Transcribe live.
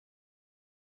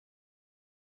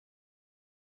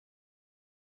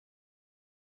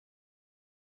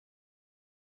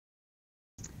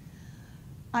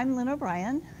I'm Lynne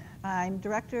O'Brien. I'm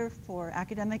Director for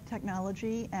Academic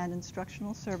Technology and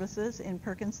Instructional Services in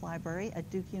Perkins Library at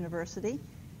Duke University.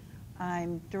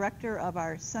 I'm Director of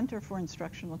our Center for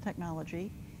Instructional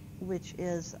Technology, which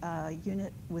is a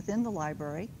unit within the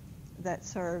library that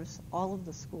serves all of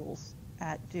the schools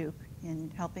at Duke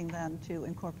in helping them to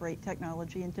incorporate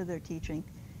technology into their teaching.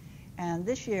 And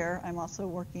this year, I'm also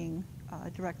working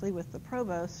directly with the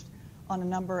provost on a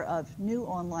number of new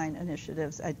online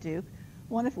initiatives at Duke,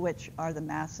 one of which are the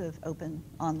massive open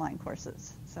online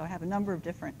courses. So I have a number of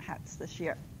different hats this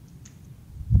year.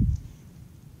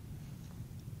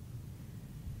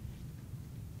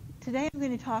 Today I'm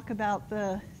going to talk about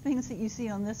the things that you see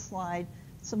on this slide,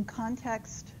 some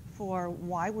context for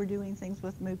why we're doing things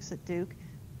with MOOCs at Duke,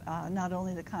 not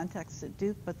only the context at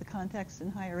Duke, but the context in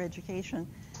higher education.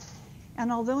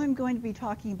 And although I'm going to be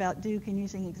talking about Duke and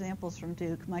using examples from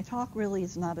Duke, my talk really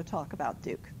is not a talk about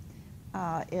Duke.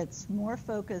 It's more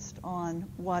focused on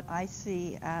what I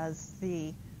see as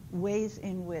the ways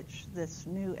in which this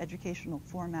new educational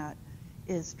format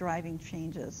is driving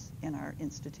changes in our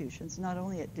institutions, not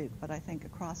only at Duke, but I think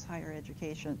across higher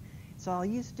education. So I'll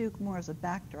use Duke more as a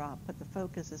backdrop, but the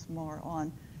focus is more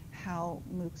on how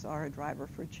MOOCs are a driver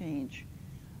for change.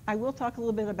 I will talk a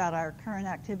little bit about our current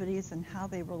activities and how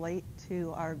they relate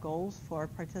to our goals for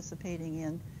participating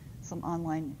in some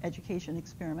online education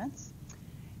experiments.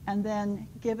 And then,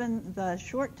 given the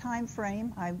short time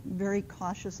frame, I'm very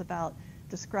cautious about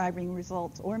describing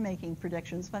results or making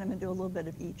predictions, but I'm going to do a little bit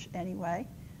of each anyway.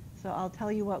 So I'll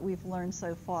tell you what we've learned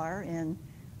so far in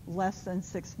less than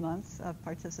 6 months of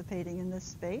participating in this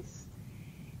space.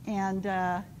 And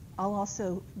I'll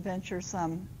also venture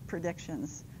some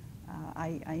predictions.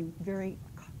 I'm very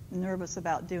nervous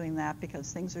about doing that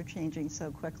because things are changing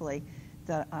so quickly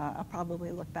that I'll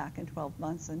probably look back in 12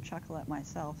 months and chuckle at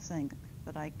myself saying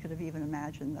that I could have even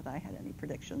imagined that I had any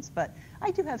predictions. But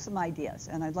I do have some ideas,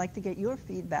 and I'd like to get your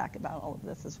feedback about all of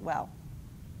this as well.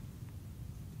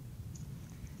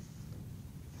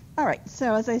 All right,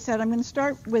 so as I said, I'm going to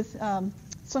start with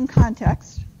some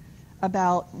context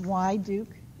about why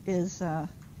Duke is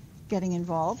getting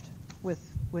involved with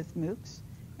MOOCs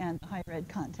and the higher ed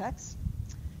context.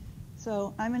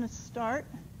 So I'm going to start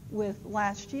with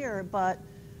last year, but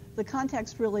the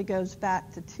context really goes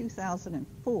back to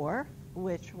 2004,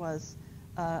 which was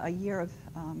a year of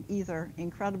either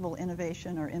incredible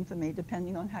innovation or infamy,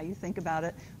 depending on how you think about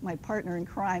it. My partner in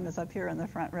crime is up here in the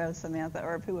front row, Samantha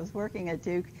Erb, who was working at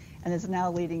Duke and is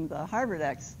now leading the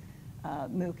HarvardX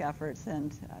MOOC efforts.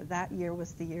 And that year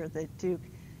was the year that Duke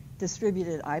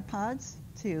distributed iPods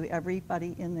to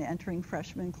everybody in the entering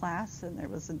freshman class. And there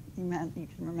was you can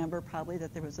remember probably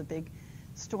that there was a big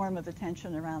storm of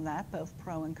attention around that, both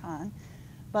pro and con.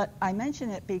 But I mention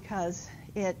it because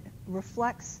it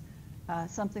reflects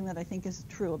something that I think is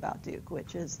true about Duke,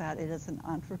 which is that it is an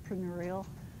entrepreneurial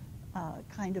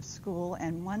kind of school,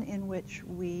 and one in which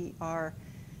we are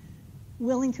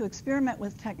willing to experiment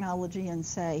with technology and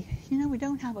say, you know, we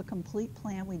don't have a complete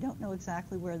plan. We don't know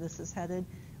exactly where this is headed.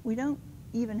 We don't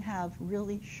even have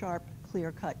really sharp,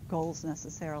 clear-cut goals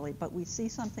necessarily, but we see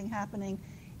something happening,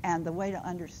 and the way to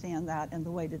understand that and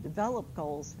the way to develop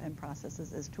goals and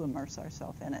processes is to immerse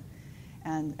ourselves in it.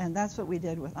 And that's what we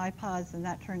did with iPods, and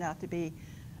that turned out to be,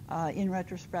 in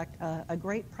retrospect, a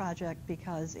great project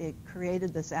because it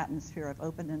created this atmosphere of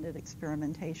open-ended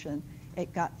experimentation.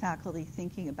 It got faculty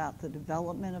thinking about the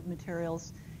development of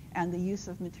materials and the use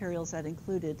of materials that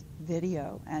included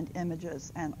video and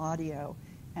images and audio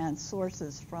and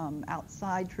sources from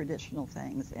outside traditional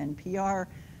things, NPR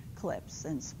clips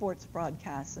and sports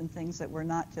broadcasts and things that were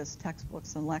not just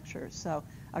textbooks and lectures. So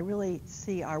I really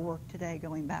see our work today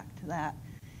going back to that.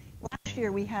 Last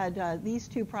year we had these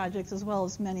two projects as well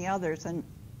as many others, and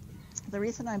the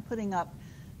reason I'm putting up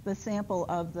the sample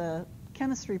of the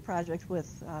chemistry project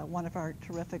with one of our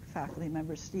terrific faculty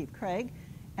members, Steve Craig,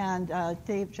 and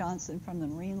Dave Johnson from the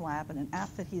Marine Lab, and an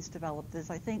app that he's developed is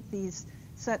I think these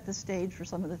set the stage for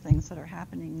some of the things that are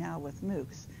happening now with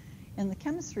MOOCs. In the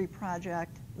chemistry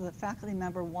project, the faculty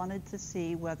member wanted to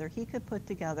see whether he could put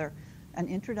together an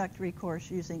introductory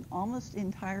course using almost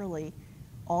entirely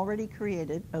already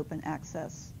created open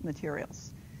access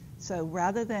materials. So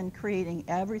rather than creating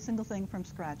every single thing from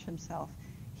scratch himself,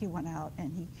 he went out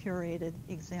and he curated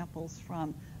examples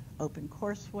from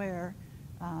OpenCourseWare,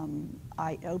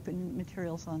 open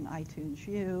materials on iTunes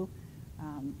U,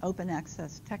 open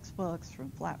access textbooks from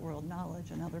Flat World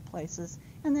Knowledge and other places,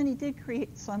 and then he did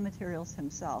create some materials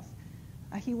himself.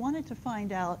 He wanted to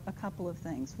find out a couple of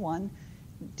things. One,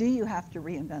 do you have to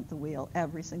reinvent the wheel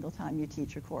every single time you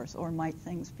teach a course, or might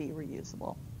things be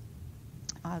reusable?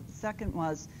 The second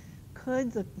was,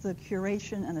 could the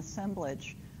curation and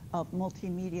assemblage of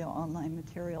multimedia online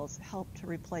materials help to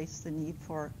replace the need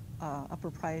for a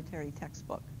proprietary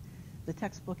textbook? The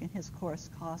textbook in his course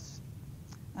costs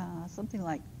something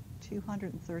like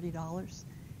 $230,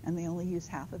 and they only use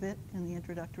half of it in the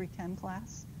introductory chem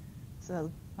class.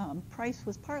 So price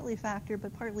was partly a factor,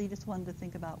 but partly just wanted to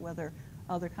think about whether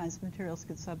other kinds of materials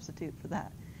could substitute for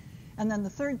that. And then the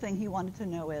third thing he wanted to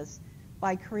know is,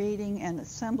 by creating and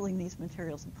assembling these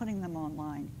materials and putting them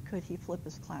online, could he flip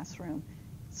his classroom,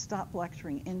 stop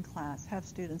lecturing in class, have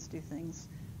students do things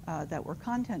that were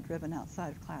content-driven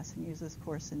outside of class, and use this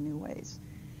course in new ways?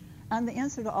 And the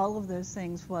answer to all of those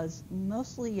things was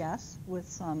mostly yes, with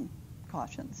some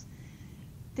cautions.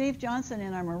 Dave Johnson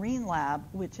in our Marine Lab,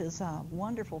 which is a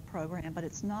wonderful program, but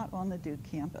it's not on the Duke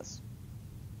campus.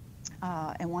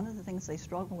 And one of the things they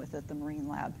struggle with at the Marine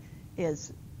Lab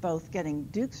is both getting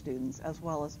Duke students as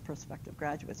well as prospective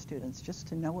graduate students just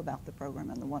to know about the program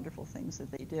and the wonderful things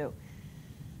that they do.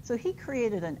 So he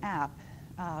created an app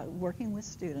working with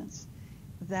students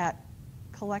that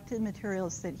collected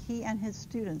materials that he and his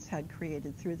students had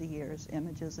created through the years,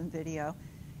 images and video.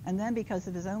 And then because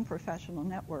of his own professional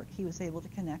network, he was able to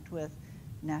connect with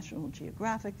National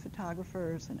Geographic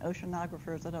photographers and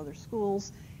oceanographers at other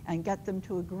schools and get them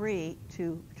to agree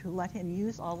to let him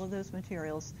use all of those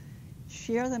materials,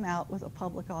 share them out with a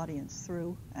public audience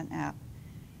through an app.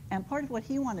 And part of what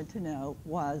he wanted to know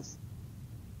was,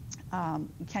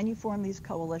 can you form these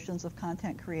coalitions of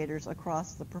content creators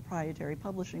across the proprietary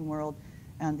publishing world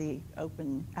and the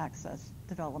open access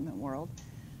development world?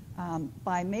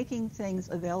 By making things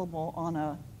available on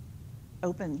an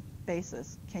open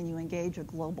basis, can you engage a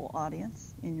global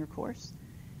audience in your course?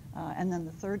 And then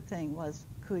the third thing was,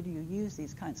 could you use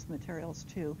these kinds of materials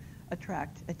to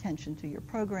attract attention to your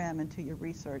program and to your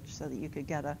research so that you could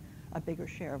get a bigger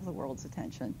share of the world's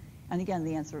attention? And again,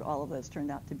 the answer to all of those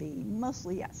turned out to be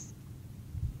mostly yes.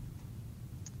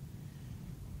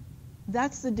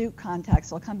 That's the Duke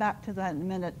context. I'll come back to that in a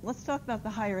minute. Let's talk about the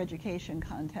higher education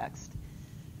context.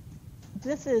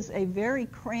 This is a very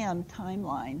crammed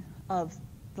timeline of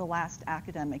the last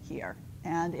academic year.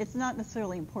 And it's not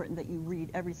necessarily important that you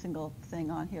read every single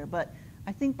thing on here, but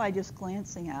I think by just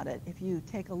glancing at it, if you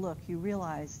take a look, you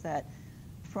realize that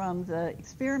from the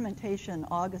experimentation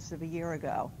August of a year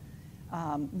ago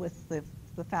with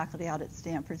the faculty out at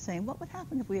Stanford saying, what would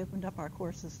happen if we opened up our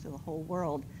courses to the whole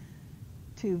world,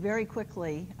 to very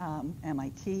quickly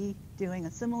MIT doing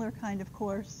a similar kind of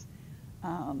course,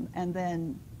 and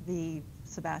then the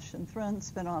Sebastian Thrun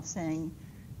spinoff saying,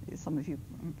 some of you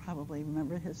probably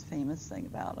remember his famous thing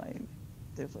about,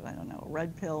 there's, I don't know, a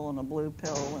red pill and a blue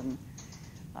pill, and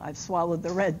I've swallowed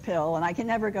the red pill, and I can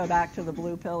never go back to the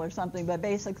blue pill or something. But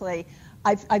basically,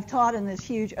 I've taught in this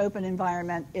huge open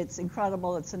environment. It's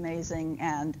incredible. It's amazing.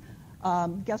 And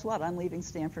guess what? I'm leaving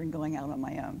Stanford and going out on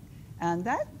my own. And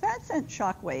that sent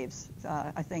shockwaves,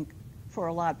 I think, for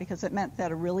a lot, because it meant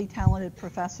that a really talented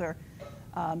professor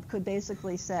could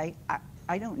basically say,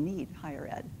 I don't need higher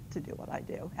ed to do what I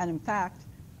do. And in fact,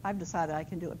 I've decided I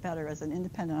can do it better as an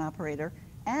independent operator,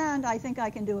 and I think I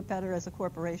can do it better as a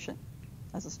corporation,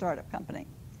 as a startup company.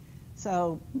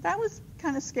 So that was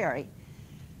kind of scary.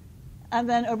 And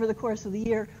then over the course of the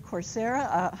year,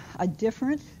 Coursera, a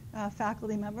different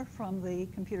faculty member from the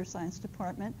computer science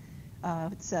department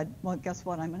said, well, guess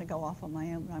what? I'm going to go off on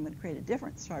my own. I'm going to create a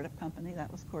different startup company.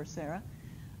 That was Coursera.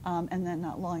 And then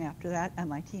not long after that,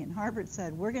 MIT and Harvard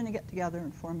said, we're going to get together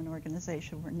and form an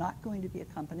organization. We're not going to be a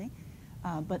company.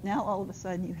 But now all of a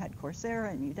sudden you had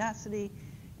Coursera and Udacity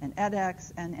and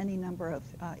edX and any number of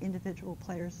individual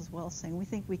players as well saying, we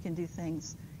think we can do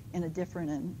things in a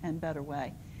different and better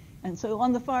way. And so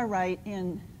on the far right,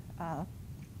 in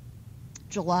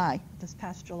July, this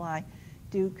past July,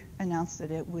 Duke announced that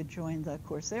it would join the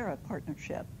Coursera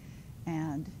partnership.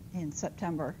 And in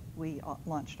September, we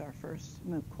launched our first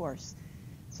MOOC course.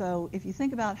 So if you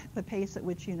think about the pace at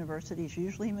which universities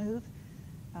usually move,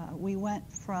 we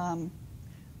went from,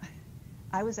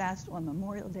 I was asked on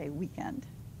Memorial Day weekend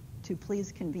to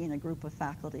please convene a group of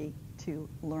faculty to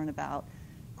learn about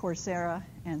Coursera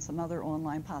and some other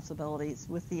online possibilities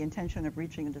with the intention of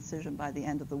reaching a decision by the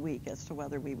end of the week as to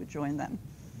whether we would join them.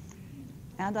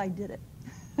 And I did it.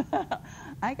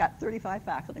 I got 35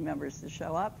 faculty members to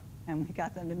show up, and we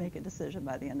got them to make a decision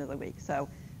by the end of the week. So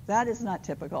that is not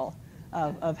typical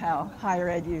of how higher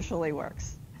ed usually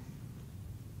works.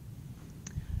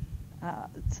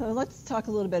 So let's talk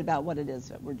a little bit about what it is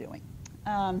that we're doing.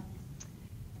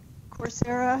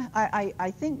 Coursera,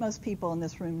 I think most people in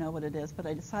this room know what it is, but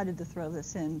I decided to throw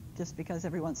this in just because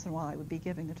every once in a while I would be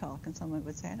giving a talk and someone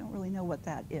would say, I don't really know what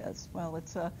that is. Well,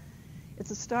 it's It's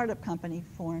a startup company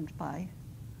formed by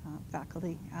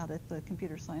faculty out at the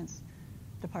computer science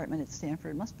department at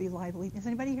Stanford. It must be lively. Is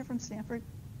anybody here from Stanford?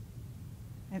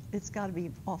 It's got to be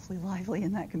awfully lively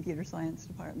in that computer science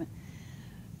department.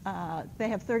 They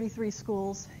have 33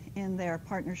 schools in their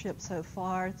partnership so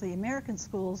far. The American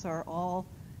schools are all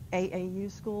AAU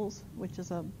schools, which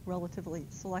is a relatively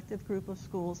selective group of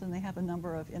schools, and they have a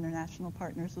number of international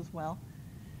partners as well.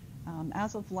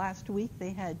 As of last week,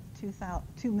 they had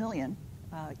 2 million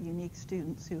unique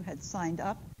students who had signed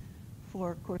up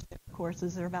for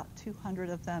courses. There are about 200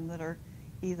 of them that are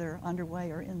either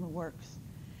underway or in the works.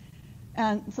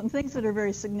 And some things that are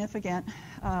very significant,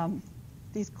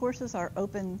 these courses are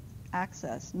open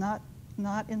access, not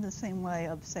in the same way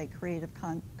of, say, Creative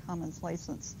Commons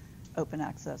license open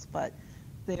access, but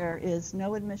there is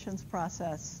no admissions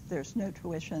process, there's no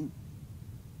tuition,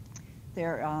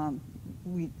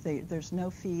 there's no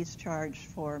fees charged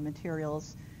for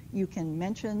materials. You can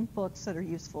mention books that are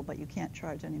useful, but you can't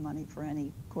charge any money for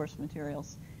any course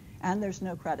materials. And there's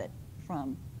no credit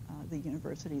from the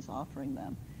universities offering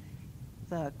them.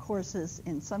 The courses,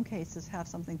 in some cases, have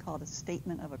something called a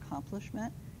statement of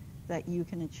accomplishment that you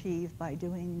can achieve by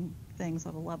doing things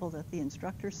at a level that the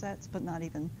instructor sets, but not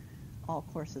even all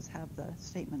courses have the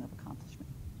statement of accomplishment.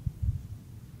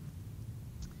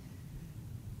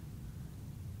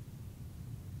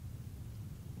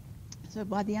 So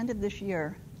by the end of this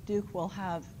year, Duke will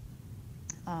have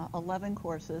 11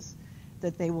 courses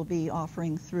that they will be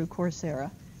offering through Coursera.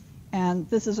 And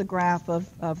this is a graph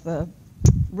of the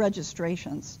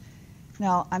registrations.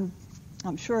 Now, I'm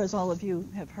sure, as all of you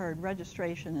have heard,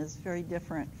 registration is very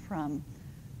different from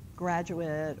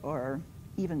graduate or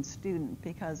even student,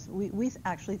 because we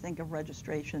actually think of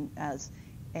registration as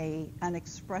an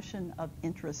expression of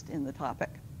interest in the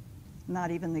topic,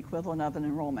 not even the equivalent of an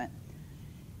enrollment.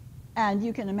 And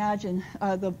you can imagine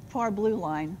the far blue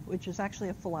line, which is actually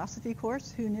a philosophy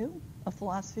course. Who knew? A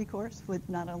philosophy course would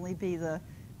not only be the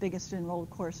biggest enrolled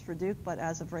course for Duke, but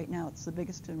as of right now, it's the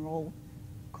biggest enrolled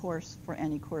course for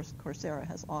any course Coursera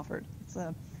has offered.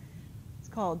 It's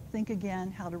called Think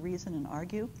Again, How to Reason and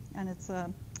Argue, and it's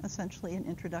essentially an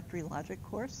introductory logic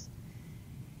course.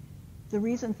 The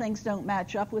reason things don't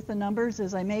match up with the numbers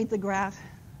is I made the graph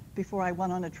before I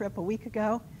went on a trip a week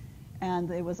ago,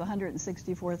 and it was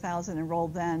 164,000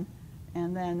 enrolled then.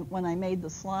 And then when I made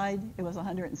the slide, it was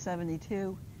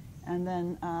 172. And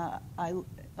then I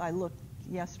looked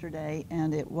yesterday,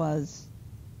 and it was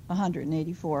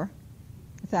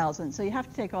 184,000. So you have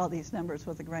to take all these numbers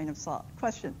with a grain of salt.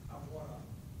 Question?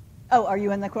 Oh, are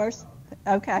you in the course?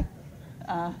 Okay.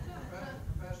 The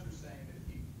professor's saying that if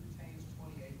he retains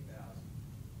 28,000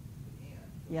 at the end,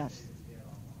 yes, he'll get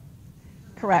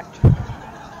online. Correct.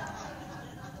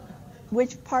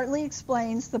 Which partly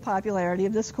explains the popularity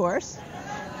of this course,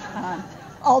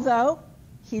 although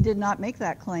he did not make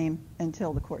that claim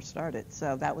until the course started,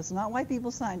 so that was not why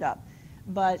people signed up.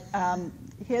 But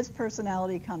his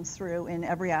personality comes through in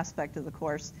every aspect of the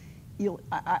course.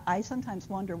 I sometimes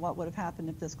wonder what would have happened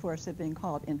if this course had been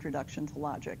called Introduction to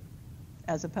Logic,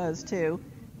 as opposed to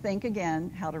Think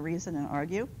Again, How to Reason and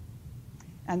Argue.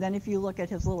 And then if you look at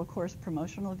his little course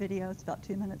promotional video, it's about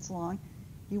 2 minutes long,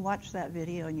 you watch that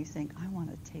video and you think, I want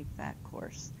to take that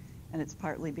course. And it's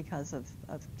partly because of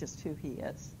just who he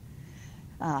is.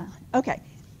 Okay,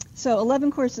 so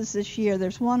 11 courses this year.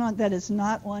 There's one that is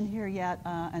not on here yet,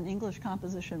 an English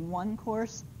Composition 1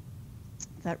 course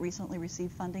that recently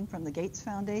received funding from the Gates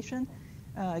Foundation.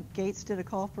 Gates did a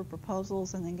call for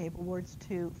proposals and then gave awards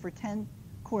for 10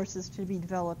 courses to be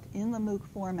developed in the MOOC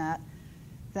format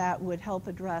that would help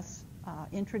address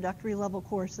introductory level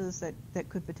courses that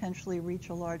could potentially reach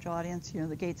a large audience. You know,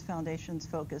 the Gates Foundation's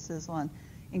focus is on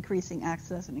increasing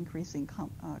access and increasing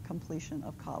completion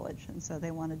of college, and so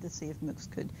they wanted to see if MOOCs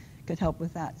could help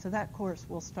with that. So that course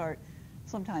will start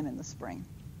sometime in the spring.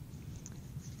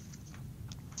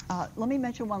 Let me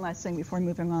mention one last thing before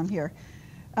moving on here.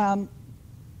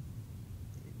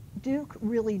 Duke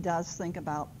really does think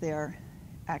about their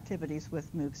activities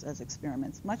with MOOCs as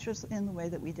experiments, much as in the way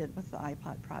that we did with the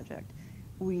iPod project.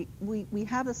 We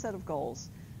have a set of goals,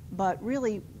 but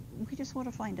really we just want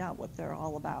to find out what they're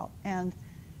all about. And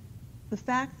the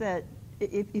fact that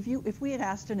if we had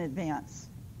asked in advance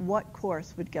what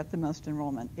course would get the most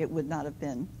enrollment, it would not have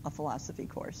been a philosophy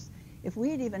course. If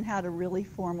we had even had a really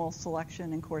formal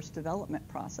selection and course development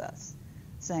process,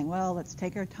 saying, well, let's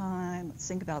take our time, let's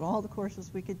think about all the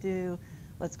courses we could do,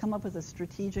 let's come up with a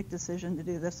strategic decision to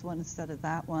do this one instead of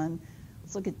that one,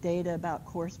 let's look at data about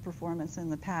course performance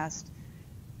in the past,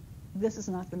 this is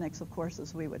not the mix of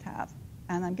courses we would have.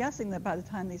 And I'm guessing that by the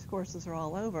time these courses are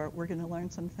all over, we're going to learn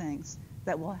some things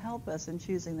that will help us in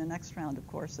choosing the next round of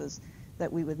courses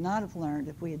that we would not have learned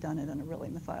if we had done it in a really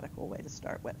methodical way to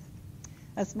start with.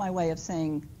 That's my way of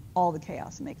saying all the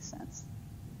chaos makes sense.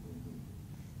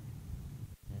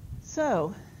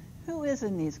 So, who is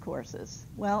in these courses?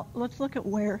 Well, let's look at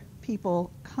where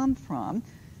people come from.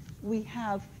 We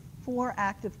have 4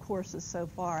 active courses so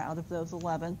far out of those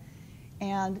 11.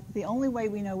 And the only way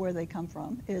we know where they come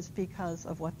from is because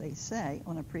of what they say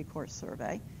on a pre-course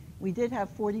survey. We did have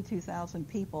 42,000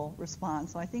 people respond,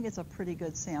 so I think it's a pretty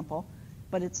good sample,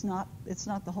 but it's not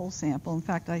the whole sample. In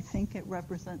fact, I think it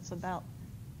represents about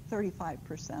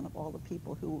 35% of all the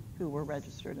people who were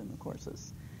registered in the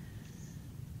courses.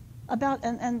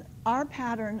 And our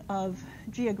pattern of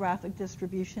geographic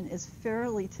distribution is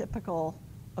fairly typical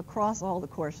across all the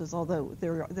courses, although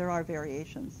there are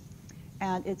variations.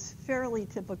 And it's fairly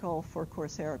typical for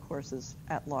Coursera courses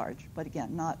at large, but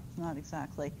again, not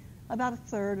exactly. About a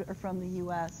third are from the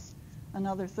US,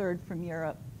 another third from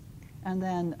Europe, and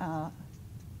then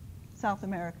South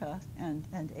America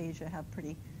and Asia have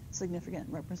pretty significant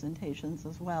representations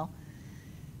as well.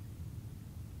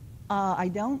 I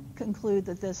don't conclude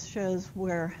that this shows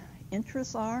where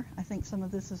interests are. I think some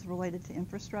of this is related to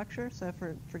infrastructure. So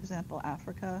for example,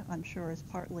 Africa, I'm sure, is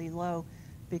partly low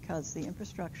because the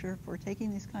infrastructure for taking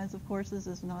these kinds of courses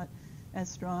is not as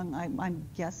strong. I'm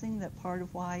guessing that part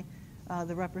of why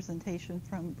the representation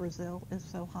from Brazil is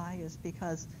so high is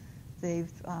because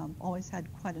they've always had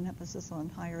quite an emphasis on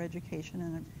higher education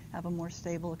and have a more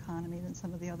stable economy than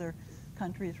some of the other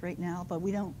countries right now, but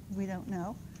we don't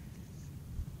know.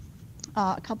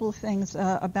 A couple of things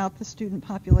about the student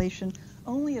population.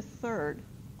 Only a third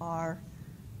are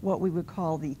what we would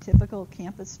call the typical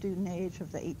campus student age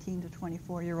of the 18 to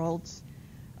 24-year-olds.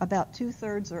 About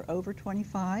 2/3 are over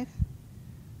 25.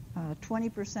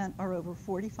 20% are over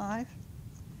 45.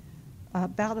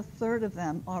 About a third of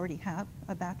them already have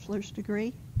a bachelor's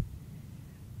degree.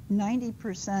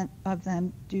 90% of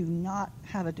them do not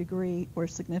have a degree or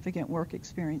significant work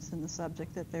experience in the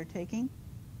subject that they're taking.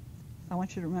 I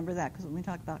want you to remember that because when we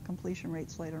talk about completion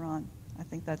rates later on, I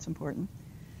think that's important.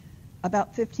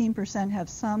 About 15% have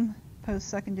some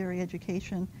post-secondary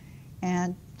education,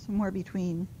 and somewhere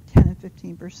between 10 and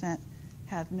 15%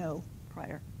 have no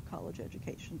prior college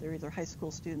education. They're either high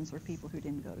school students or people who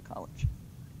didn't go to college.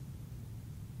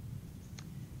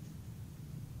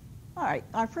 All right,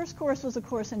 our first course was a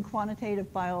course in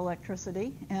quantitative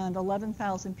bioelectricity, and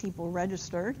 11,000 people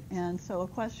registered. And so a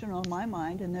question on my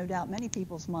mind, and no doubt many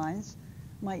people's minds,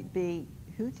 might be,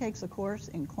 who takes a course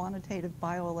in quantitative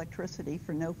bioelectricity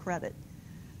for no credit?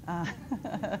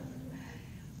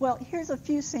 Well, here's a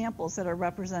few samples that are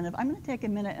representative. I'm going to take a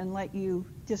minute and let you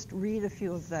just read a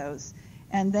few of those.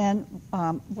 And then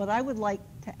what I would like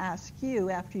to ask you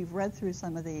after you've read through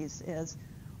some of these is,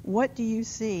 what do you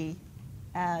see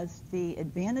as the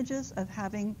advantages of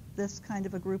having this kind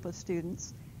of a group of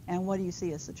students, and what do you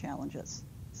see as the challenges?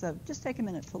 So just take a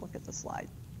minute to look at the slide.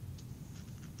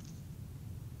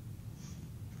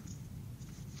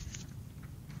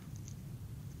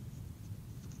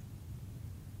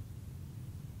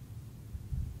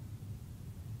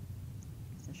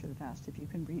 I should have asked if you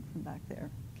can read from back there.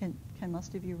 Can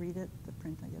most of you read it? The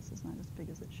print, I guess, is not as big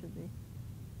as it should be.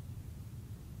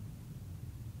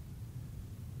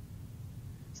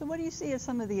 So what do you see as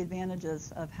some of the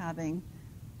advantages of having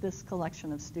this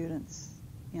collection of students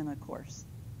in a course?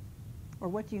 Or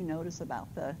what do you notice about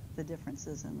the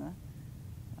differences in the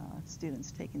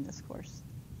students taking this course?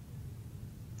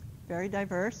 Very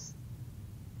diverse.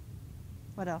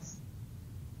 What else?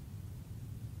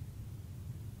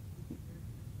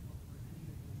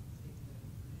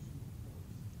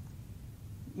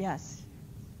 Yes.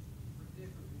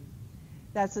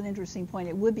 That's an interesting point.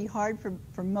 It would be hard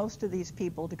for most of these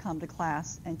people to come to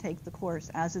class and take the course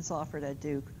as it's offered at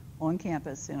Duke on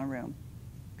campus in a room.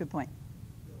 Good point.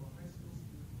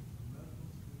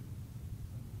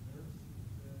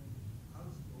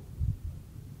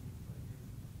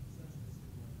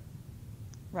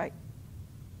 Right.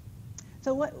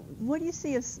 So what do you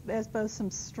see as both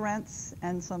some strengths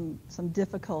and some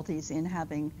difficulties in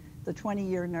having the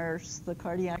 20-year nurse, the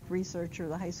cardiac researcher,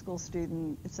 the high school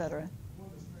student, et cetera? One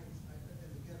of the strengths,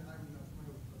 and again, I'm not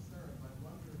familiar with Coursera, but I'm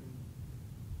wondering,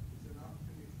 it's an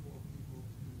opportunity for people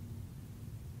to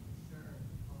share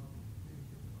maybe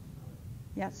get Coursera.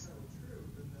 Yes. If that were true,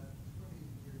 then that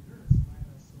 20-year nurse might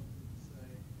have something to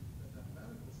say that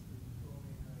medical student who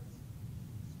only has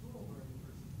school learning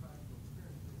versus practical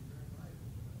experience would be very valuable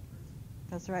for that person.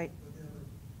 That's right. But the other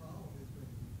problem is going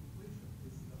to be completion.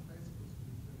 Is the high school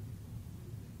student going to be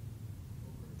completely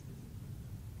over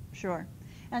efficient? Sure.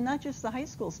 And not just the high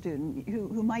school student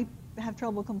who might have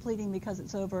trouble completing because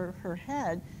it's over her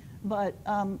head, but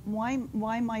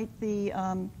why might the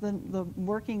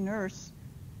working nurse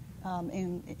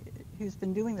who's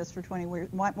been doing this for 20 years,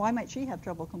 why might she have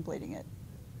trouble completing it?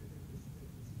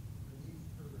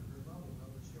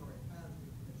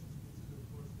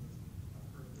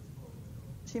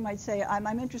 She might say,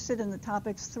 I'm interested in the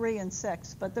topics 3 and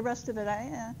 6, but the rest of it,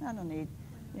 I don't need.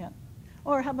 Yeah.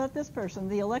 Or how about this person,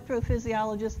 the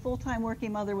electrophysiologist, full-time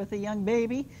working mother with a young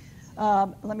baby.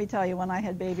 Let me tell you, when I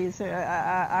had babies,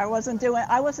 I wasn't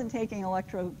taking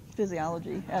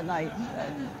electrophysiology at night.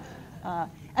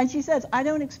 And she says, I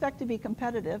don't expect to be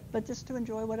competitive, but just to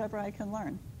enjoy whatever I can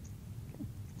learn. Okay.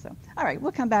 So, all right,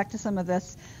 we'll come back to some of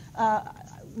this.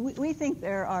 We think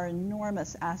there are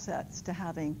enormous assets to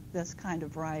having this kind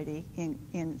of variety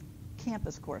in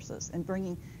campus courses and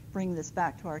bring this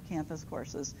back to our campus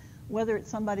courses. Whether it's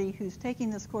somebody who's taking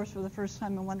this course for the first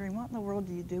time and wondering, what in the world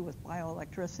do you do with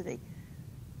bioelectricity?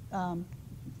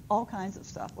 All kinds of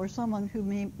stuff. Or someone who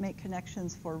may make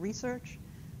connections for research,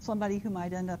 somebody who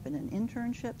might end up in an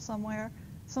internship somewhere,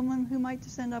 someone who might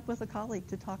just end up with a colleague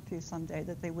to talk to someday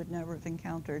that they would never have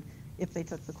encountered if they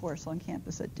took the course on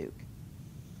campus at Duke.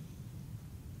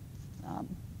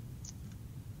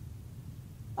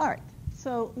 All right,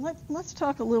 so let's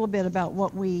talk a little bit about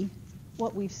what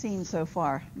we've seen so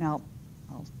far. Now,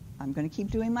 I'm going to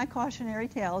keep doing my cautionary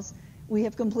tales. We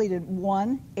have completed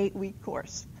one 8-week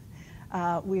course.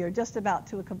 We are just about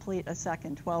to complete a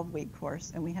second 12-week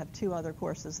course, and we have 2 other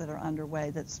courses that are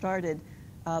underway that started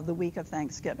the week of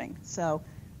Thanksgiving. So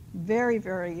very,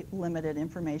 very limited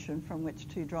information from which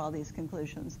to draw these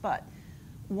conclusions. But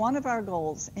one of our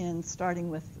goals in starting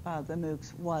with the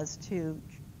MOOCs was to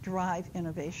drive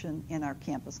innovation in our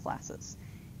campus classes.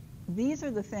 These are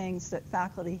the things that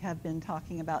faculty have been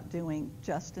talking about doing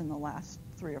just in the last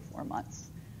 3 or 4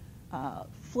 months.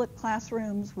 Flip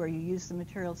classrooms where you use the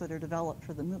materials that are developed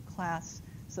for the MOOC class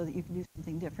so that you can do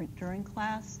something different during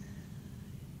class.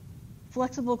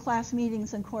 Flexible class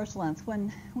meetings and course length.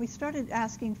 When we started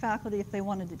asking faculty if they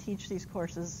wanted to teach these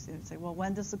courses, they would say, well,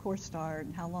 when does the course start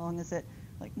and how long is it?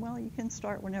 Like, well, you can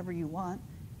start whenever you want.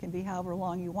 It can be however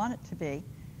long you want it to be.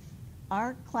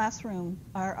 Our classroom,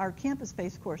 our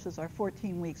campus-based courses are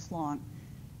 14 weeks long.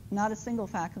 Not a single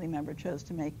faculty member chose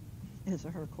to make his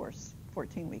or her course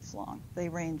 14 weeks long. They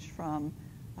range from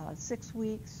 6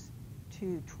 weeks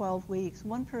to 12 weeks.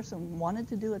 One person wanted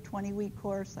to do a 20-week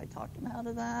course. I talked him out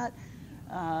of that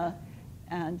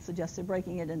and suggested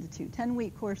breaking it into 2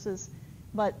 10-week courses.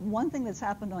 But one thing that's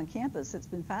happened on campus that's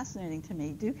been fascinating to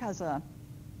me, Duke has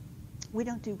we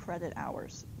don't do credit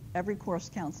hours. Every course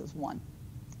counts as 1.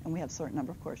 And we have a certain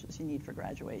number of courses you need for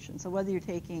graduation. So whether you're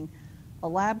taking a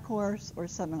lab course or a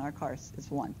seminar course, it's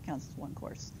 1, counts as 1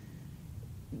 course.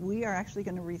 We are actually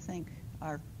going to rethink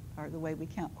the way we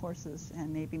count courses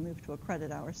and maybe move to a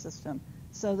credit hour system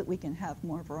so that we can have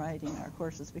more variety in our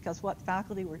courses. Because what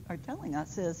faculty are telling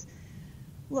us is,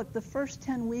 look, the first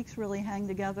 10 weeks really hang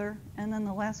together, and then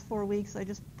the last 4 weeks I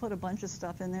just put a bunch of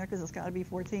stuff in there because it's got to be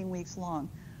 14 weeks long.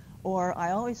 Or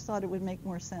I always thought it would make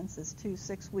more sense as 2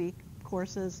 6-week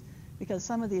courses because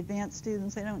some of the advanced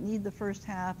students, they don't need the first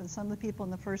half, and some of the people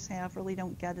in the first half really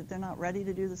don't get it. They're not ready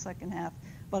to do the second half,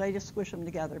 but I just squish them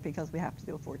together because we have to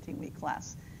do a 14-week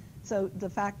class. So the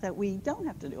fact that we don't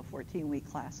have to do a 14-week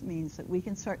class means that we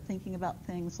can start thinking about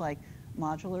things like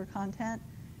modular content.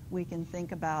 We can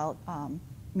think about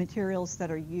materials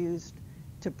that are used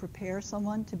to prepare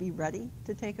someone to be ready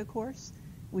to take a course.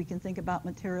 We can think about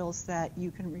materials that you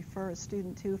can refer a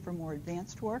student to for more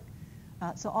advanced work.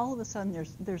 So all of a sudden,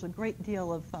 there's a great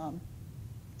deal of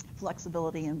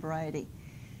flexibility and variety.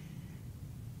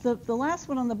 The last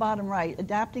one on the bottom right,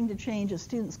 adapting to change as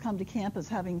students come to campus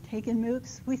having taken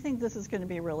MOOCs, we think this is going to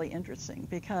be really interesting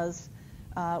because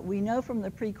we know from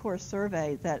the pre-course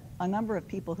survey that a number of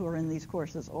people who are in these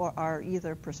courses are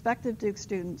either prospective Duke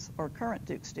students or current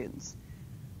Duke students.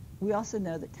 We also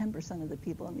know that 10% of the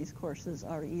people in these courses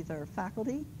are either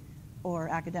faculty or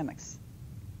academics.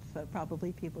 So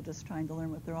probably people just trying to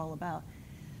learn what they're all about.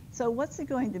 So what's it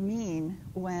going to mean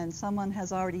when someone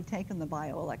has already taken the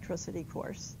bioelectricity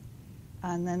course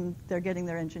and then they're getting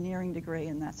their engineering degree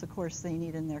and that's a course they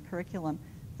need in their curriculum?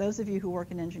 Those of you who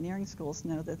work in engineering schools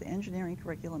know that the engineering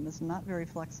curriculum is not very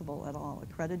flexible at all.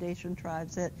 Accreditation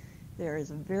drives it. There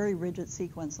is a very rigid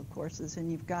sequence of courses,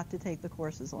 and you've got to take the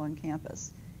courses on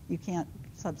campus. You can't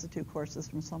substitute courses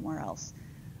from somewhere else.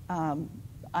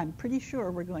 I'm pretty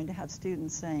sure we're going to have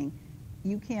students saying,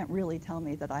 you can't really tell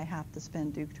me that I have to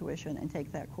spend Duke tuition and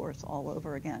take that course all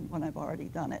over again when I've already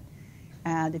done it.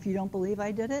 And if you don't believe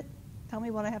I did it, tell me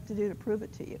what I have to do to prove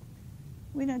it to you.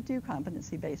 We don't do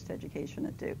competency-based education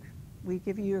at Duke. We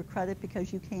give you your credit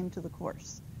because you came to the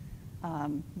course.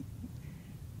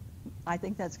 I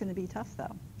think that's going to be tough,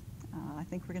 though. I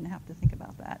think we're going to have to think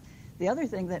about that. The other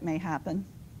thing that may happen,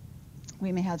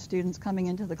 we may have students coming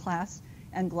into the class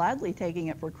and gladly taking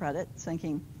it for credit,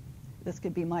 thinking this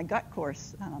could be my gut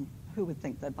course. Who would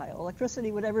think that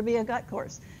bioelectricity would ever be a gut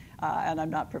course? And I'm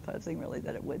not proposing really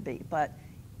that it would be. But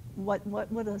what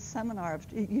would a seminar of,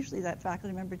 usually that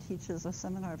faculty member teaches a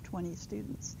seminar of 20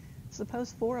 students.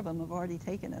 Suppose 4 of them have already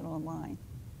taken it online.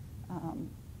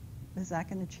 Is that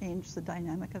going to change the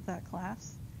dynamic of that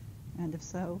class? And if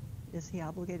so, is he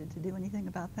obligated to do anything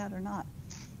about that or not?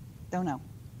 Don't know.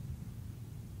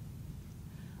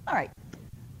 All right.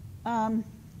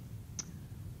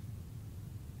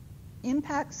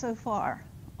 Impact so far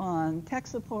on tech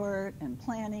support and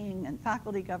planning and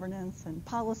faculty governance and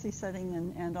policy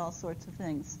setting and all sorts of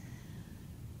things.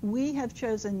 We have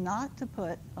chosen not to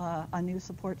put a new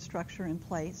support structure in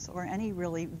place or any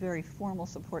really very formal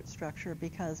support structure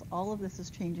because all of this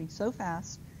is changing so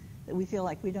fast that we feel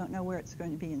like we don't know where it's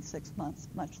going to be in 6 months,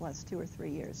 much less 2 or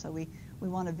 3 years. So we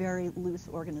want a very loose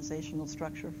organizational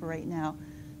structure for right now.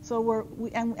 So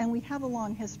we have a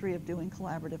long history of doing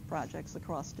collaborative projects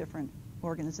across different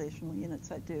organizational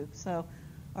units at Duke. So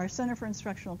our Center for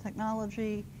Instructional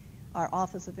Technology, our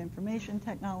Office of Information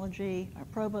Technology, our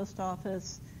Provost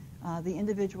Office, the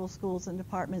individual schools and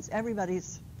departments,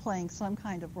 everybody's playing some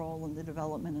kind of role in the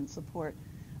development and support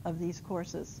of these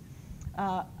courses.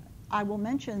 I will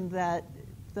mention that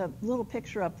the little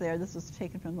picture up there, this is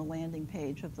taken from the landing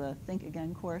page of the Think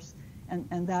Again course,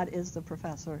 and that is the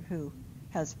professor who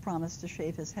has promised to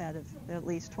shave his head if at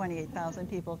least 28,000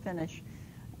 people finish.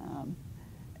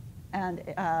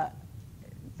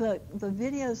 The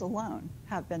videos alone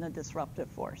have been a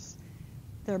disruptive force.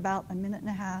 They're about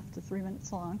 1.5 to 3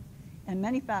 minutes long, and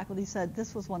many faculty said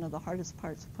this was one of the hardest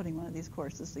parts of putting one of these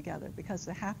courses together because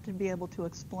they have to be able to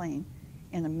explain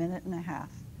in 1.5 minutes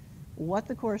what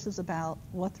the course is about,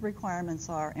 what the requirements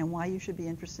are, and why you should be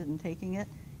interested in taking it.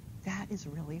 That is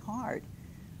really hard.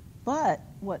 But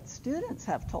what students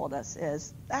have told us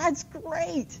is, that's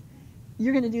great.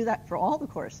 You're going to do that for all the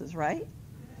courses, right?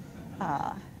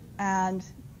 And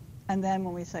then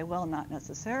when we say, well, not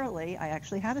necessarily, I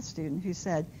actually had a student who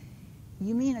said,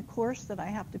 you mean a course that I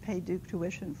have to pay Duke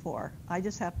tuition for? I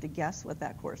just have to guess what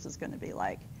that course is going to be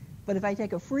like. But if I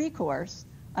take a free course,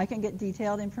 I can get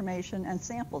detailed information and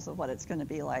samples of what it's going to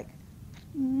be like.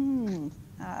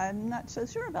 I'm not so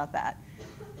sure about that.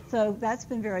 So that's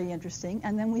been very interesting.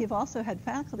 And then we've also had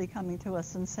faculty coming to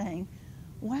us and saying,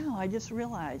 wow, I just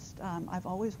realized I've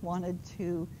always wanted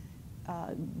to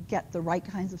get the right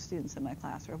kinds of students in my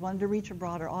class, or wanted to reach a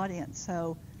broader audience.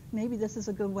 So maybe this is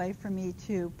a good way for me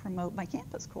to promote my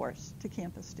campus course to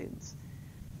campus students.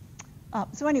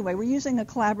 So anyway, we're using a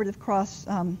collaborative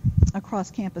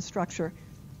cross-campus structure.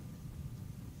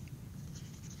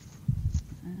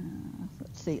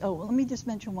 Let's see. Oh, well, let me just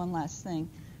mention one last thing.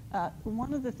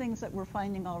 One of the things that we're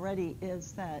finding already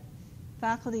is that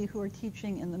faculty who are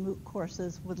teaching in the MOOC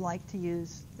courses would like to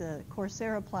use the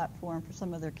Coursera platform for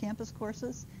some of their campus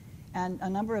courses, and a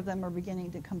number of them are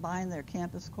beginning to combine their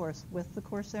campus course with the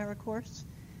Coursera course.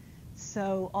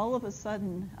 So all of a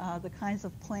sudden, the kinds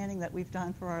of planning that we've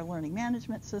done for our learning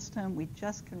management system, we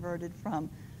just converted from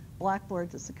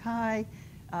Blackboard to Sakai.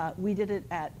 We did it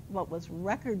at what was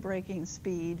record-breaking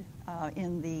speed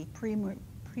in the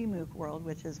pre-MOOC world,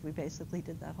 which is we basically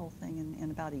did that whole thing in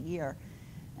about a year.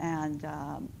 And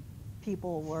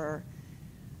people were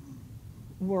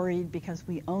worried because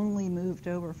we only moved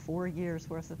over 4 years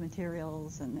worth of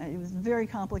materials, and it was a very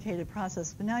complicated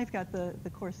process. But now you've got the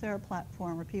Coursera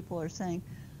platform where people are saying,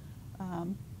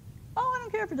 oh, I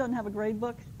don't care if it doesn't have a grade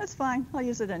book. That's fine. I'll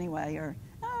use it anyway. Or,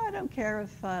 oh, I don't care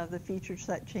if the feature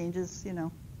set changes,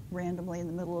 randomly in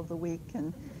the middle of the week.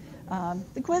 And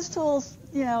the quiz tools,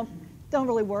 don't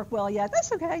really work well yet.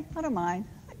 That's okay. I don't mind.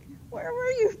 Where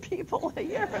were you people a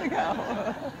year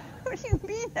ago? What do you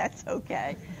mean that's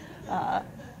okay?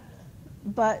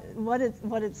 But what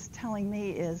it's telling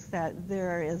me is that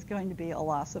there is going to be a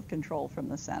loss of control from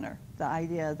the center. The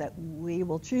idea that we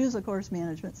will choose a course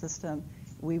management system,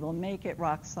 we will make it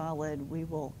rock solid, we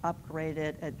will upgrade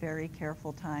it at very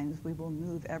careful times, we will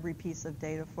move every piece of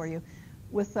data for you.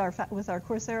 With our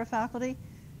Coursera faculty,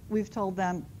 we've told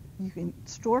them, you can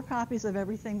store copies of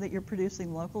everything that you're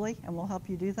producing locally, and we'll help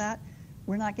you do that.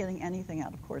 We're not getting anything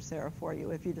out of Coursera for you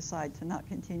if you decide to not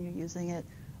continue using it,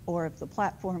 or if the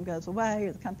platform goes away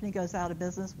or the company goes out of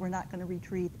business, we're not going to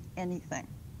retrieve anything.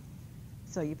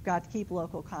 So you've got to keep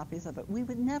local copies of it. We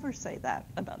would never say that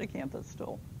about a campus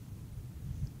tool.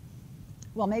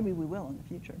 Well, maybe we will in the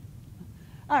future.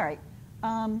 All right.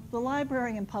 The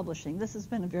library and publishing. This has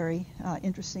been a very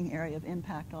interesting area of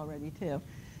impact already, too.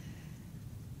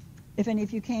 If any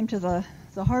of you came to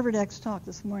the Harvard X talk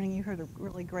this morning, you heard a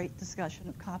really great discussion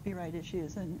of copyright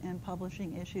issues and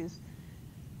publishing issues.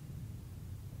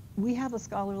 We have a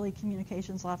scholarly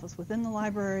communications office within the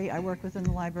library. I work within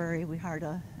the library. We hired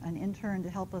an intern to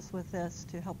help us with this,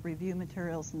 to help review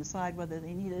materials and decide whether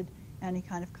they needed any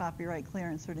kind of copyright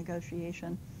clearance or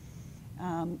negotiation.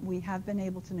 We have been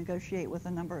able to negotiate with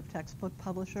a number of textbook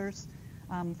publishers.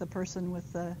 The person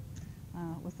with the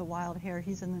wild hair,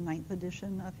 he's in the 9th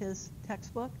edition of his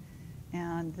textbook.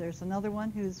 And there's another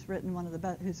one who's written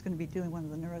who's going to be doing one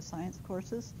of the neuroscience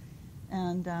courses.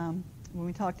 And when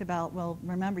we talked about, well,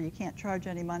 remember, you can't charge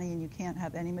any money and you can't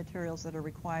have any materials that are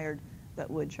required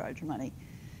that would charge money.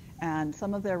 And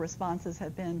some of their responses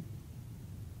have been,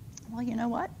 well, you know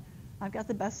what? I've got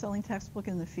the best-selling textbook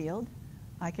in the field.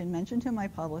 I can mention to my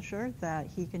publisher that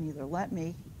he can either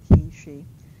she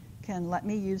can let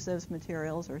me use those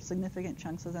materials or significant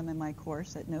chunks of them in my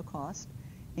course at no cost,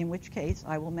 in which case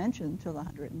I will mention to the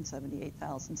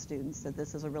 178,000 students that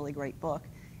this is a really great book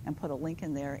and put a link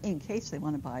in there in case they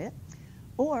want to buy it.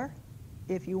 Or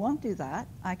if you won't do that,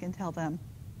 I can tell them,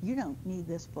 you don't need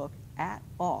this book at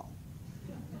all.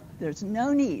 There's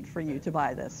no need for you to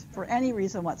buy this for any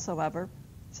reason whatsoever.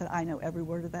 So I know every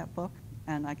word of that book,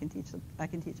 and I can teach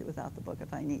it without the book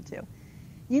if I need to.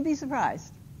 You'd be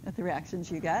surprised at the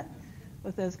reactions you get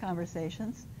with those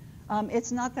conversations.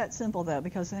 It's not that simple, though,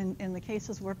 because in the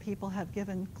cases where people have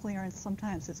given clearance,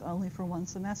 sometimes it's only for one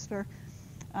semester.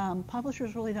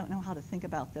 Publishers really don't know how to think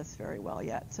about this very well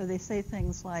yet. So they say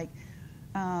things like,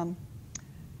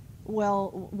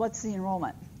 well, what's the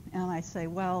enrollment? And I say,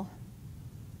 well,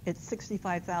 it's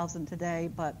 65,000 today,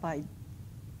 but by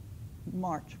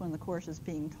March, when the course is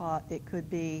being taught, it could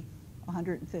be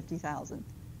 150,000.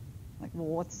 Like, well,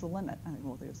 what's the limit? I mean,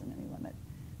 well, there isn't any limit.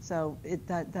 So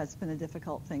that's been a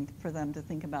difficult thing for them to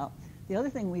think about. The other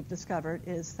thing we've discovered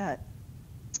is that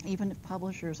even if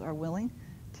publishers are willing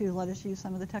to let us use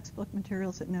some of the textbook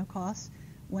materials at no cost,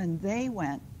 when they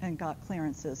went and got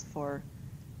clearances for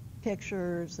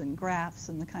pictures and graphs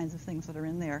and the kinds of things that are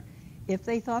in there, if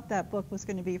they thought that book was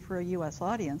going to be for a U.S.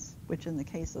 audience, which in the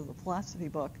case of the philosophy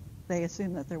book, they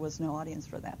assumed that there was no audience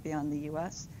for that beyond the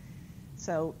U.S.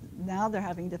 So now they're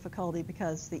having difficulty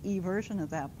because the e-version of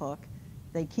that book,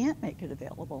 they can't make it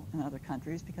available in other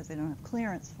countries because they don't have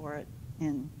clearance for it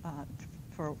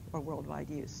for worldwide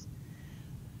use.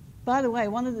 By the way,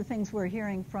 one of the things we're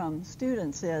hearing from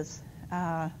students is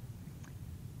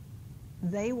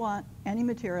they want any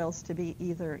materials to be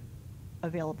either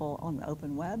available on the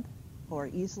open web or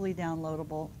easily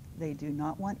downloadable. They do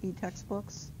not want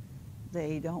e-textbooks.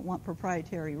 They don't want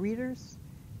proprietary readers.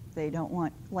 They don't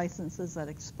want licenses that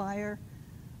expire.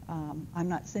 I'm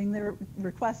not saying their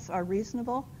requests are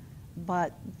reasonable,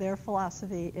 but their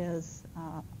philosophy is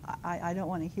I don't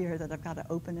want to hear that I've got to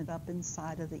open it up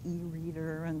inside of the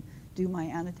e-reader and do my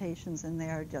annotations in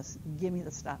there. Just give me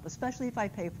the stuff, especially if I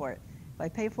pay for it. If I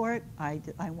pay for it, I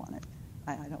want it.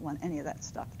 I don't want any of that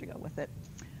stuff to go with it.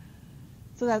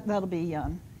 So that'll be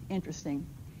interesting.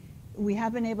 We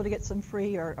have been able to get some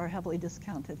free or heavily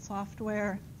discounted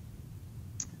software.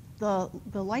 The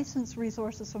license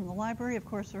resources from the library, of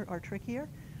course, are trickier.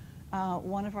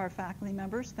 One of our faculty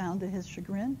members found to his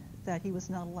chagrin that he was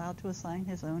not allowed to assign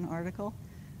his own article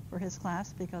for his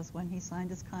class because when he signed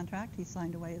his contract, he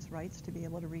signed away his rights to be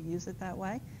able to reuse it that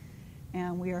way.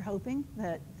 And we are hoping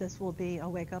that this will be a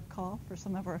wake-up call for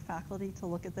some of our faculty to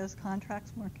look at those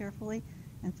contracts more carefully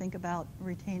and think about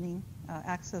retaining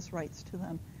access rights to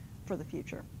them for the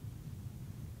future.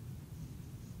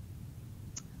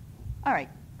 All right,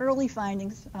 early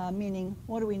findings, meaning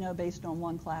what do we know based on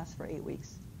one class for 8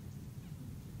 weeks?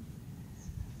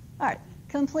 All right,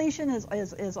 completion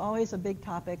is always a big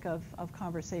topic of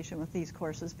conversation with these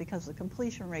courses because the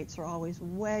completion rates are always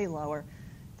way lower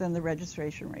than the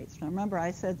registration rates. Now remember, I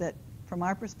said that from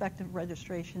our perspective,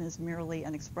 registration is merely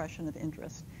an expression of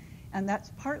interest. And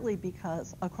that's partly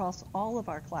because across all of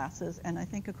our classes, and I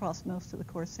think across most of the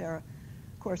Coursera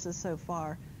courses so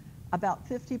far, about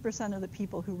 50% of the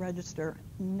people who register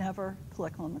never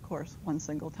click on the course one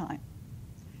single time.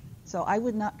 So I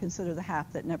would not consider the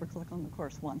half that never click on the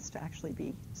course once to actually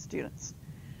be students.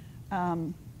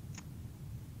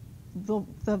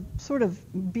 The sort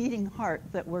of beating heart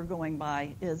that we're going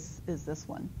by is this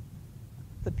one.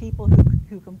 The people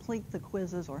who complete the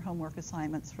quizzes or homework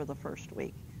assignments for the first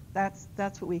week. That's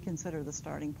what we consider the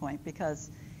starting point, because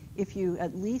if you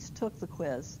at least took the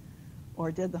quiz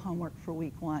or did the homework for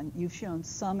week one, you've shown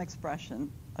some expression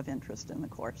of interest in the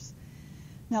course.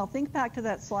 Now think back to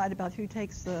that slide about who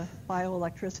takes the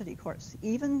bioelectricity course.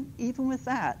 Even with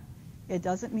that, it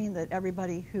doesn't mean that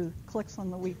everybody who clicks on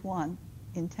the week 1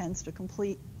 intends to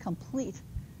complete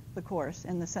the course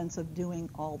in the sense of doing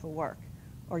all the work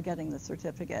or getting the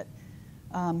certificate.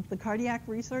 The cardiac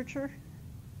researcher,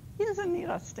 he doesn't need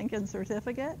a stinking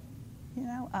certificate.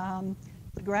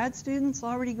 The grad student's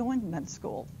already going to med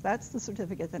school. That's the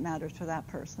certificate that matters for that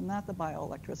person, not the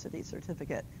bioelectricity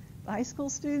certificate. The high school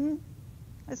student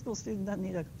doesn't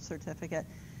need a certificate.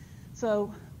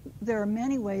 So there are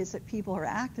many ways that people are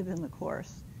active in the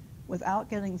course without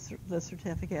getting the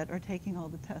certificate or taking all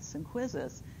the tests and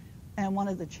quizzes. And one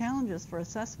of the challenges for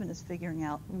assessment is figuring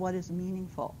out what is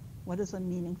meaningful. What is a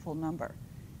meaningful number?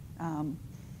 And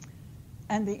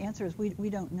the answer is we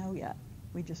don't know yet.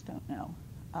 We just don't know.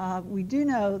 We do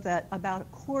know that about a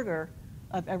quarter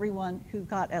of everyone who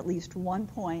got at least 1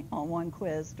 point on one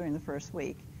quiz during the first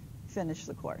week finished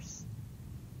the course.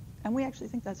 And we actually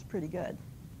think that's pretty good.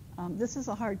 This is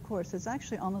a hard course. It's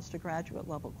actually almost a graduate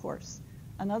level course.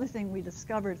 Another thing we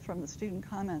discovered from the student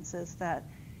comments is that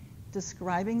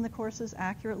describing the courses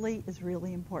accurately is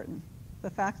really important. The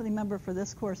faculty member for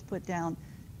this course put down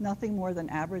nothing more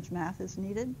than average math is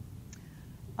needed.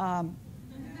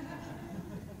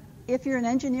 If you're an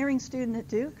engineering student at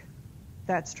Duke,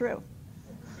 that's true.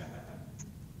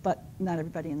 But not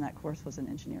everybody in that course was an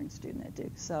engineering student at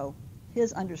Duke. So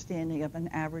his understanding of an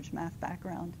average math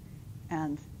background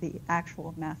and the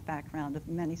actual math background of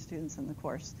many students in the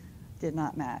course did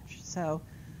not match. So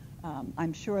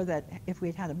I'm sure that if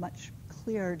we'd had a much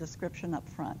clearer description up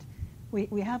front.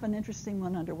 We have an interesting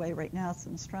one underway right now. It's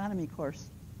an astronomy course.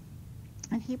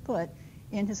 And he put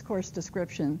in his course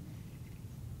description,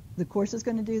 the course is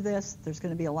going to do this. There's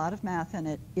going to be a lot of math in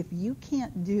it. If you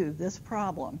can't do this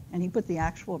problem, and he put the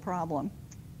actual problem,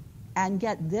 and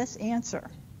get this answer,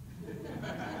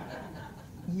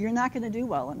 you're not going to do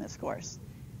well in this course.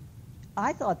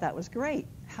 I thought that was great.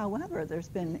 However, there's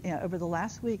been, over the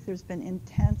last week, there's been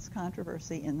intense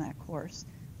controversy in that course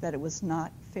that it was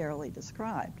not fairly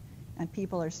described. And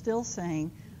people are still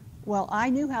saying, well, I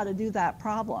knew how to do that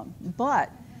problem, but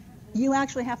you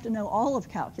actually have to know all of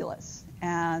calculus.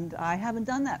 And I haven't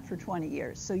done that for 20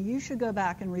 years, so you should go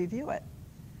back and review it.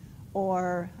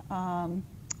 Or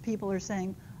people are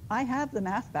saying, I have the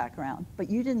math background, but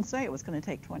you didn't say it was going to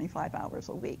take 25 hours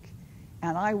a week.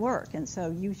 And I work, and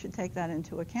so you should take that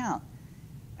into account.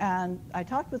 And I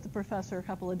talked with the professor a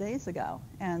couple of days ago,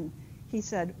 and he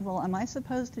said, well, am I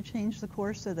supposed to change the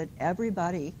course so that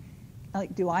everybody,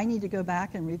 like, do I need to go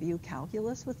back and review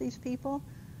calculus with these people?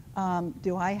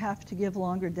 Do I have to give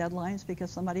longer deadlines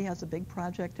because somebody has a big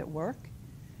project at work?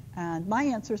 And my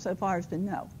answer so far has been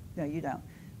no, you don't.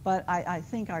 But I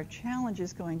think our challenge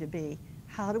is going to be,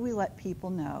 how do we let people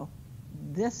know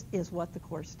this is what the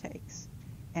course takes?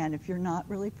 And if you're not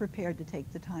really prepared to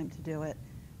take the time to do it,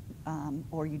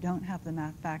 or you don't have the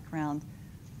math background,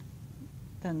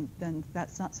 then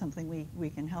that's not something we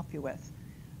can help you with.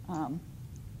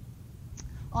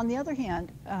 On the other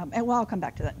hand, and well, I'll come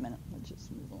back to that in a minute. Let's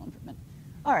just move along for a minute.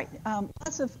 All right,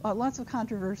 lots of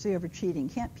controversy over cheating.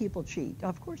 Can't people cheat?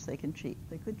 Of course they can cheat.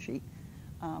 They could cheat,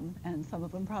 and some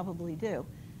of them probably do.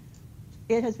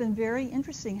 It has been very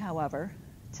interesting, however,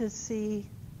 to see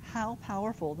how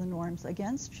powerful the norms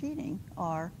against cheating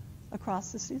are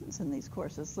across the students in these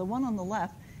courses. The one on the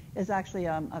left is actually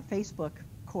a Facebook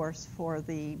course for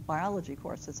the biology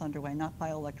course that's underway, not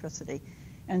bioelectricity.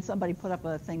 And somebody put up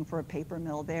a thing for a paper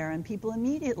mill there, and people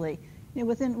immediately,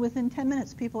 within 10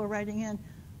 minutes, people are writing in,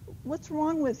 what's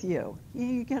wrong with you?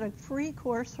 You get a free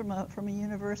course from a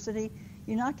university,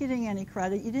 you're not getting any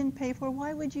credit, you didn't pay for it,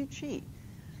 why would you cheat?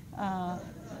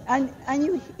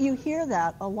 And you hear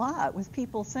that a lot with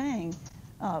people saying,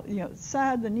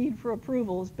 sad the need for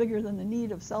approval is bigger than the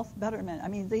need of self-betterment. I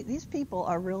mean, these people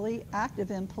are really active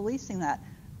in policing that.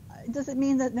 Does it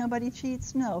mean that nobody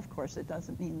cheats? No, of course it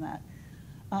doesn't mean that.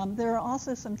 There are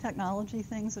also some technology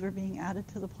things that are being added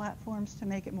to the platforms to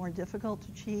make it more difficult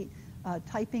to cheat,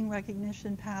 typing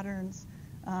recognition patterns,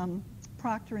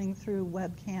 proctoring through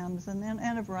webcams,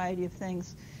 and a variety of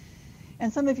things.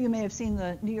 And some of you may have seen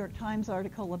the New York Times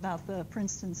article about the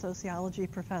Princeton sociology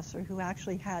professor who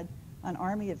actually had an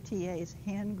army of TAs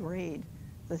hand grade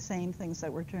the same things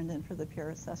that were turned in for the peer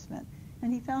assessment.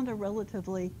 And he found a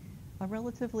relatively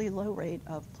low rate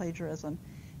of plagiarism.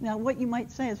 Now, what you might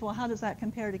say is, well, how does that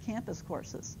compare to campus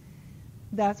courses?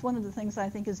 That's one of the things I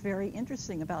think is very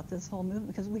interesting about this whole movement,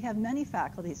 because we have many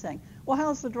faculty saying, well,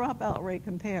 how's the dropout rate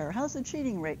compare? How's the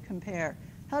cheating rate compare?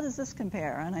 How does this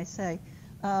compare? And I say,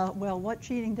 well, what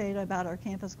cheating data about our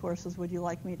campus courses would you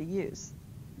like me to use?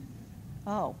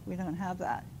 Oh, we don't have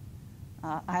that.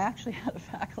 I actually had a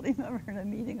faculty member in a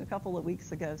meeting a couple of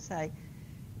weeks ago say,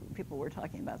 people were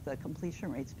talking about the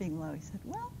completion rates being low. He said,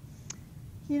 well,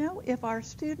 you know, if our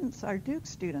students, our Duke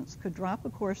students, could drop a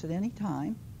course at any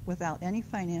time without any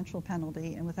financial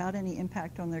penalty and without any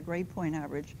impact on their grade point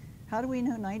average, how do we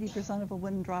know 90% of them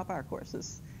wouldn't drop our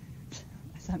courses?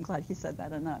 So I'm glad he said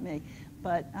that and not me.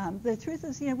 But the truth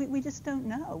is, you know, we just don't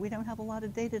know. We don't have a lot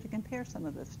of data to compare some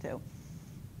of this to.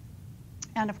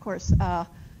 And of course,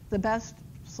 the best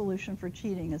solution for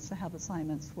cheating is to have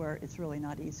assignments where it's really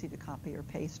not easy to copy or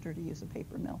paste or to use a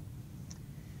paper mill.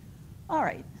 All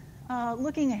right,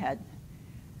 looking ahead.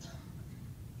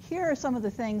 Here are some of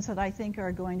the things that I think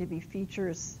are going to be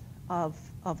features of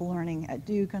learning at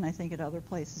Duke, and I think at other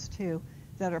places too,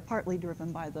 that are partly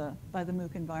driven by the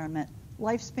MOOC environment.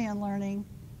 Lifespan learning,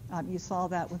 you saw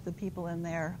that with the people in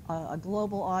there, a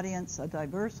global audience, a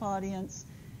diverse audience,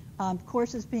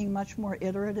 courses being much more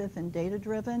iterative and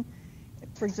data-driven.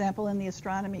 For example, in the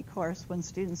astronomy course, when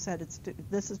students said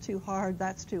this is too hard,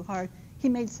 that's too hard, he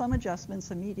made some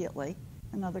adjustments immediately.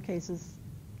 In other cases,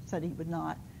 said he would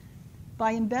not.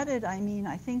 By embedded, I mean,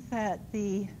 I think that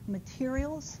the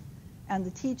materials and the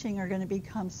teaching are going to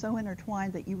become so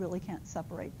intertwined that you really can't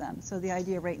separate them. So the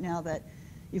idea right now that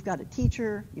you've got a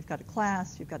teacher, you've got a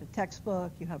class, you've got a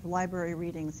textbook, you have library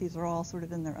readings, these are all sort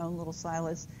of in their own little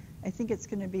silos. I think it's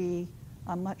going to be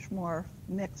a much more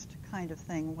mixed kind of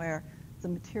thing where the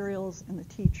materials and the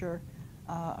teacher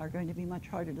are going to be much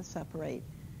harder to separate.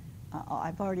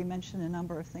 I've already mentioned a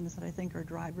number of things that I think are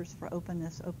drivers for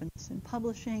openness in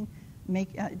publishing.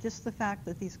 Just the fact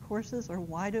that these courses are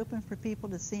wide open for people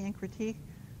to see and critique.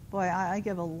 Boy, I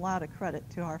give a lot of credit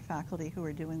to our faculty who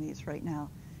are doing these right now.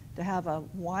 To have a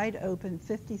wide open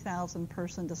 50,000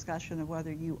 person discussion of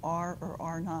whether you are or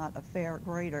are not a fair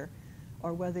grader,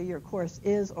 or whether your course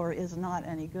is or is not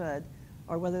any good,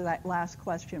 or whether that last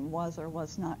question was or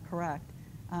was not correct.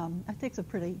 That takes a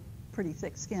pretty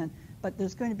thick skin, but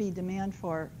there's going to be demand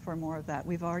for more of that.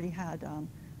 We've already had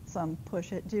some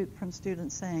push at Duke from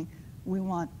students saying, we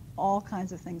want all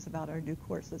kinds of things about our Duke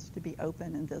courses to be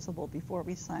open and visible before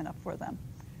we sign up for them.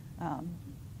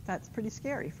 That's pretty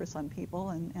scary for some people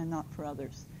and not for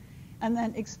others. And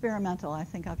then experimental, I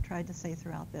think I've tried to say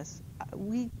throughout this.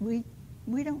 We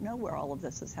don't know where all of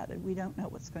this is headed. We don't know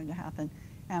what's going to happen.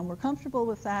 And we're comfortable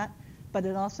with that, but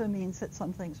it also means that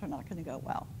some things are not going to go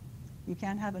well. You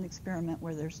can't have an experiment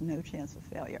where there's no chance of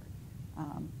failure.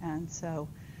 And so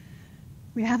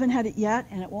we haven't had it yet,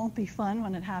 and it won't be fun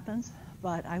when it happens,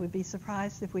 but I would be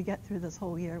surprised if we get through this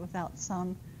whole year without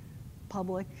some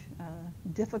public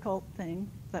difficult thing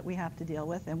that we have to deal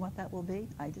with, and what that will be,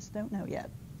 I just don't know yet.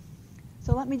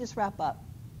 So let me just wrap up.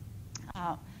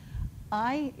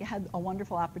 I had a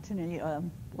wonderful opportunity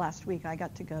last week. I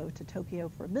got to go to Tokyo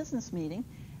for a business meeting,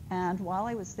 and while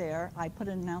I was there, I put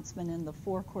an announcement in the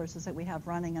 4 courses that we have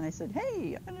running, and I said,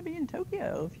 hey, I'm going to be in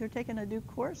Tokyo. If you're taking a Duke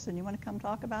course and you want to come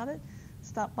talk about it,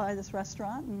 stop by this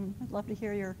restaurant, and I'd love to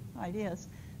hear your ideas.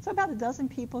 So about a dozen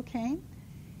people came,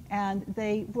 and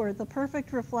they were the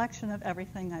perfect reflection of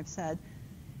everything I've said.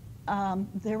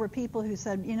 There were people who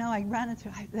said, you know, I ran into,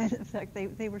 in fact,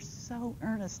 they were so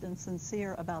earnest and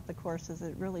sincere about the courses.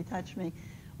 It really touched me.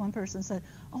 One person said,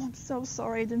 oh, I'm so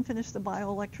sorry I didn't finish the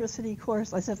bioelectricity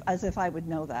course, as if I would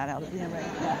know that out of, you know, right?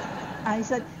 Yeah. And he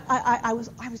said, I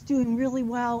was doing really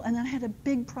well, and then I had a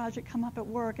big project come up at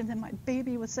work, and then my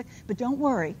baby was sick. But don't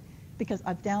worry, because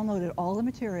I've downloaded all the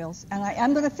materials, and I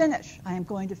am going to finish. I am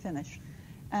going to finish.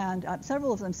 And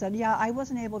several of them said, yeah, I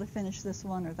wasn't able to finish this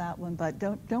one or that one, but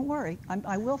don't worry,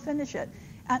 I will finish it.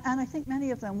 And I think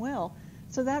many of them will.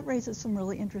 So that raises some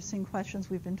really interesting questions.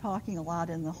 We've been talking a lot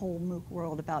in the whole MOOC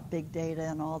world about big data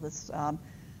and all this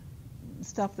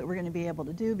stuff that we're going to be able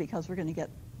to do because we're going to get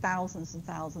thousands and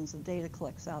thousands of data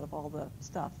clicks out of all the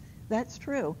stuff. That's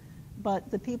true. But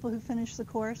the people who finish the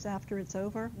course after it's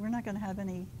over, we're not going to have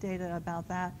any data about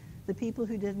that. The people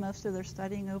who did most of their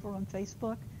studying over on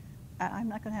Facebook, I'm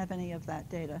not going to have any of that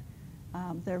data.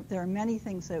 There are many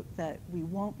things that we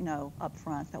won't know up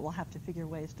front that we'll have to figure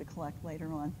ways to collect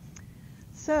later on.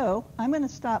 So I'm going to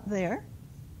stop there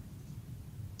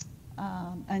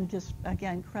and just,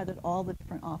 again, credit all the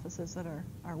different offices that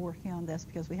are working on this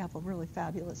because we have a really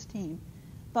fabulous team.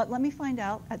 But let me find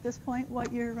out at this point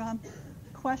what your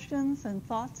questions and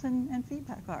thoughts and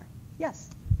feedback are.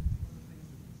 Yes?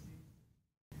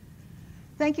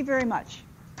 Thank you very much.